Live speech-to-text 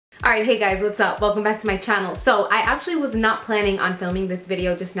Alright, hey guys, what's up? Welcome back to my channel. So I actually was not planning on filming this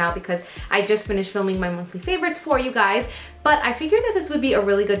video just now because I just finished filming my monthly favorites for you guys, but I figured that this would be a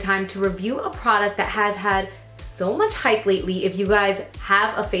really good time to review a product that has had so much hype lately. If you guys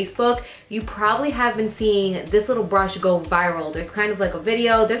have a Facebook, you probably have been seeing this little brush go viral. There's kind of like a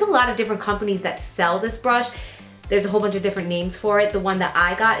video. There's a lot of different companies that sell this brush. There's a whole bunch of different names for it. The one that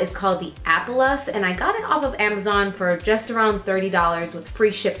I got is called the Applus, and I got it off of Amazon for just around $30 with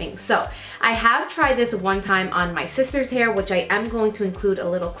free shipping. So I have tried this one time on my sister's hair, which I am going to include a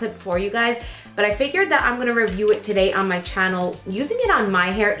little clip for you guys, but I figured that I'm gonna review it today on my channel using it on my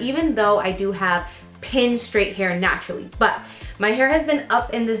hair, even though I do have pin straight hair naturally. But my hair has been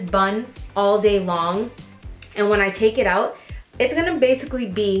up in this bun all day long, and when I take it out, it's gonna basically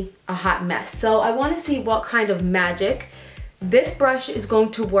be a hot mess. So I wanna see what kind of magic this brush is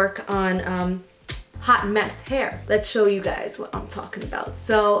going to work on hot mess hair. Let's show you guys what I'm talking about.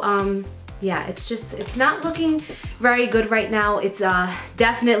 So yeah, it's not looking very good right now. It's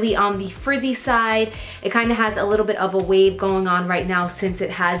definitely on the frizzy side. It kind of has a little bit of a wave going on right now since it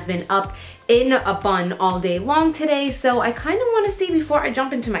has been up in a bun all day long today. So I kind of want to see before I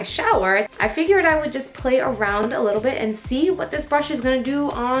jump into my shower. I figured I would just play around a little bit and see what this brush is gonna do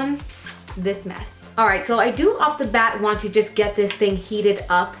on this mess. Alright, so I do off the bat want to just get this thing heated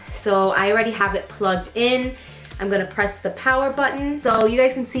up. So I already have it plugged in. I'm gonna press the power button. So you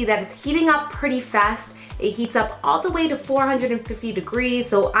guys can see that it's heating up pretty fast. It heats up all the way to 450 degrees.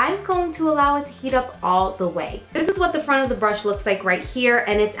 So I'm going to allow it to heat up all the way. This is what the front of the brush looks like right here.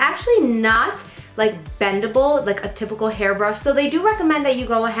 And it's actually not like bendable like a typical hairbrush. So they do recommend that you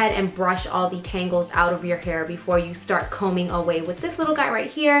go ahead and brush all the tangles out of your hair before you start combing away. With this little guy right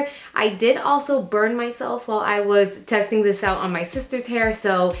here, I did also burn myself while I was testing this out on my sister's hair.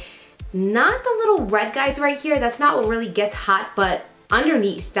 So not the little red guys right here, that's not what really gets hot, but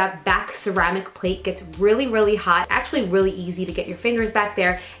underneath that back ceramic plate gets really, really hot. Actually really easy to get your fingers back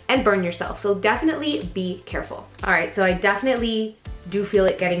there and burn yourself. So definitely be careful. All right, so I definitely do feel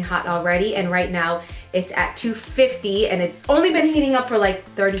it getting hot already. And right now it's at 250 and it's only been heating up for like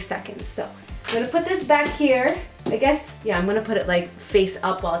 30 seconds. So I'm gonna put this back here. I guess, yeah, I'm gonna put it like face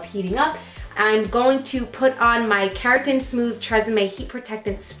up while it's heating up. I'm going to put on my Keratin Smooth Tresemme Heat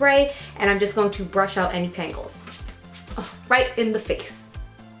Protectant Spray, and I'm just going to brush out any tangles. Oh, right in the face.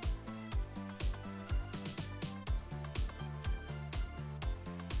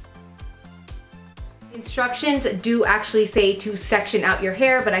 Instructions do actually say to section out your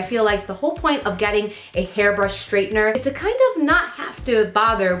hair, but I feel like the whole point of getting a hairbrush straightener is to kind of not have to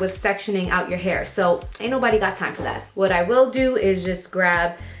bother with sectioning out your hair. So ain't nobody got time for that. What I will do is just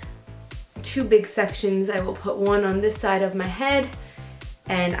grab two big sections. I will put one on this side of my head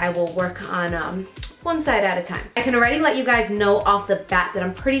and I will work on one side at a time. I can already let you guys know off the bat that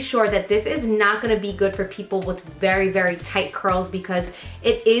I'm pretty sure that this is not gonna be good for people with very, very tight curls because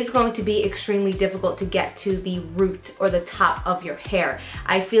it is going to be extremely difficult to get to the root or the top of your hair.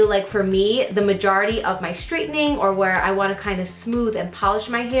 I feel like for me, the majority of my straightening or where I wanna kind of smooth and polish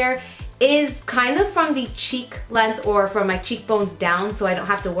my hair is kind of from the cheek length or from my cheekbones down, so I don't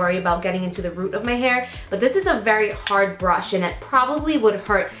have to worry about getting into the root of my hair. But this is a very hard brush and it probably would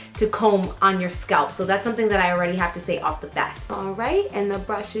hurt to comb on your scalp. So that's something that I already have to say off the bat. All right, and the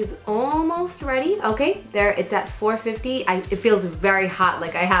brush is almost ready. Okay, there, it's at 450. It feels very hot,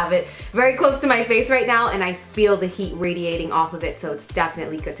 like I have it very close to my face right now and I feel the heat radiating off of it, so it's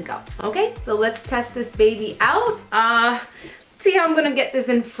definitely good to go. Okay, so let's test this baby out. See how I'm gonna get this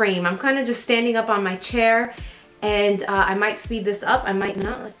in frame. I'm kind of just standing up on my chair and I might speed this up, I might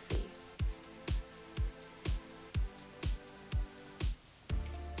not, let's see.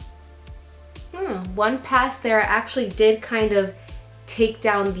 One pass there actually did kind of take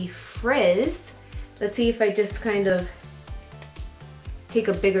down the frizz. Let's see if I just kind of take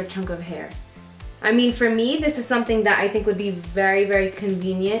a bigger chunk of hair. I mean, for me, this is something that I think would be very, very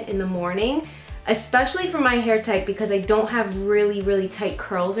convenient in the morning, especially for my hair type because I don't have really, really tight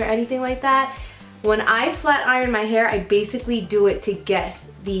curls or anything like that. When I flat iron my hair, I basically do it to get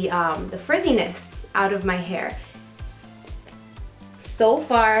the frizziness out of my hair. So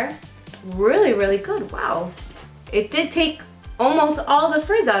far, really, really good. Wow. It did take almost all the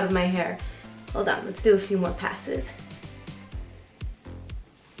frizz out of my hair. Hold on, let's do a few more passes.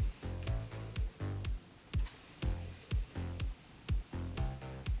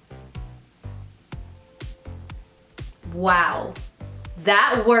 Wow,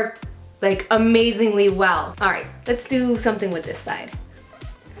 that worked like amazingly well. All right, let's do something with this side.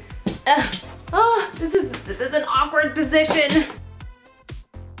 Oh, this is an awkward position.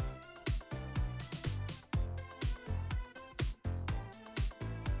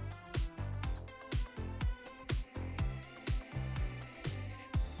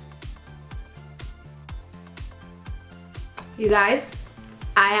 You guys,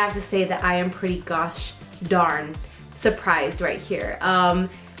 I have to say that I am pretty gosh darn surprised right here.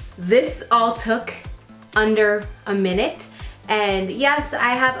 This all took under a minute, and yes,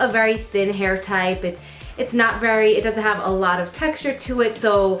 I have a very thin hair type. It doesn't have a lot of texture to it,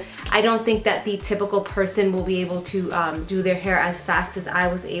 so I don't think that the typical person will be able to do their hair as fast as I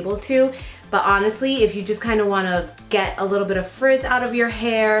was able to. But honestly, if you just kind of want to get a little bit of frizz out of your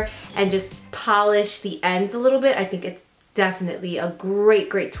hair and just polish the ends a little bit, I think it's definitely a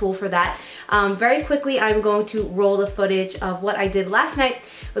great tool for that. Very quickly, I'm going to roll the footage of what I did last night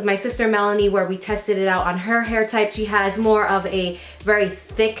with my sister Melanie, where we tested it out on her hair type. She has more of a very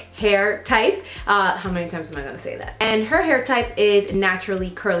thick hair type. How many times am I gonna say that? And her hair type is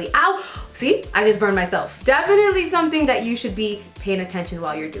naturally curly. Ow! See, I just burned myself. Definitely something that you should be paying attention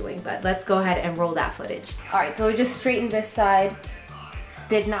while you're doing, but let's go ahead and roll that footage. All right, so we just straightened this side.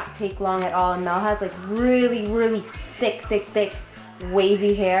 Did not take long at all, and Mel has like really thick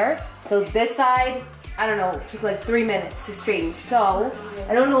wavy hair. So this side, I don't know, it took like 3 minutes to straighten. So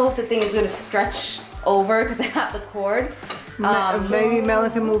I don't know if the thing is gonna stretch over because I have the cord. Maybe Mel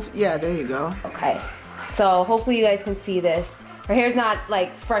can move. Yeah, there you go. Okay, so hopefully you guys can see this. Her hair's not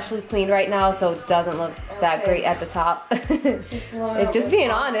like freshly cleaned right now, so it doesn't look that great at the top. Just being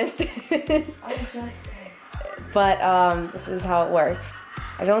honest. But this is how it works.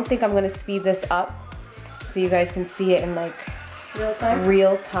 I don't think I'm gonna speed this up so you guys can see it in like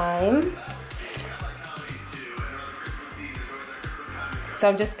real time. So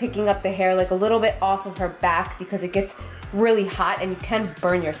I'm just picking up the hair like a little bit off of her back because it gets really hot and you can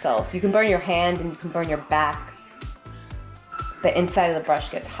burn yourself. You can burn your hand and you can burn your back. The inside of the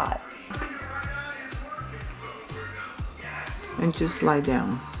brush gets hot. And just lie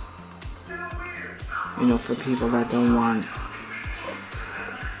down. You know, for people that don't want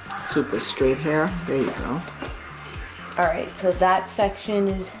super straight hair, there you go. All right, so that section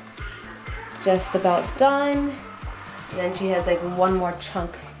is just about done. And then she has like one more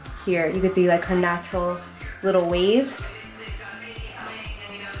chunk here. You can see like her natural little waves.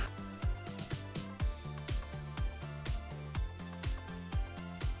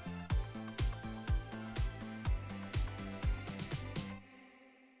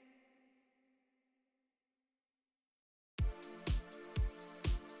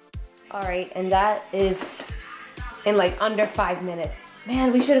 All right, and that is in like under 5 minutes.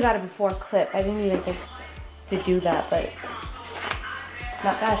 Man, we should have got it before clip. I didn't even think to do that, but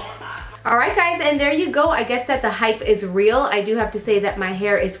not bad. All right, guys, and there you go. I guess that the hype is real. I do have to say that my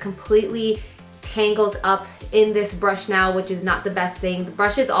hair is completely tangled up in this brush now, which is not the best thing. The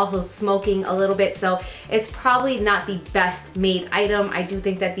brush is also smoking a little bit, so it's probably not the best made item. I do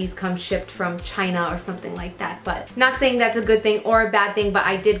think that these come shipped from China or something like that, but not saying that's a good thing or a bad thing, but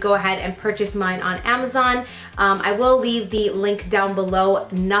I did go ahead and purchase mine on Amazon. I will leave the link down below.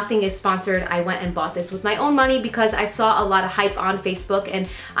 Nothing is sponsored. I went and bought this with my own money because I saw a lot of hype on Facebook, and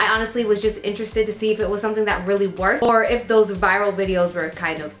I honestly was just interested to see if it was something that really worked or if those viral videos were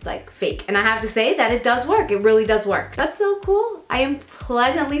kind of like fake. And I have to say that it does work. It really does work. That's so cool. I am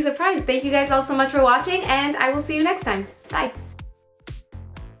pleasantly surprised. Thank you guys all so much for watching, and I will see you next time. Bye.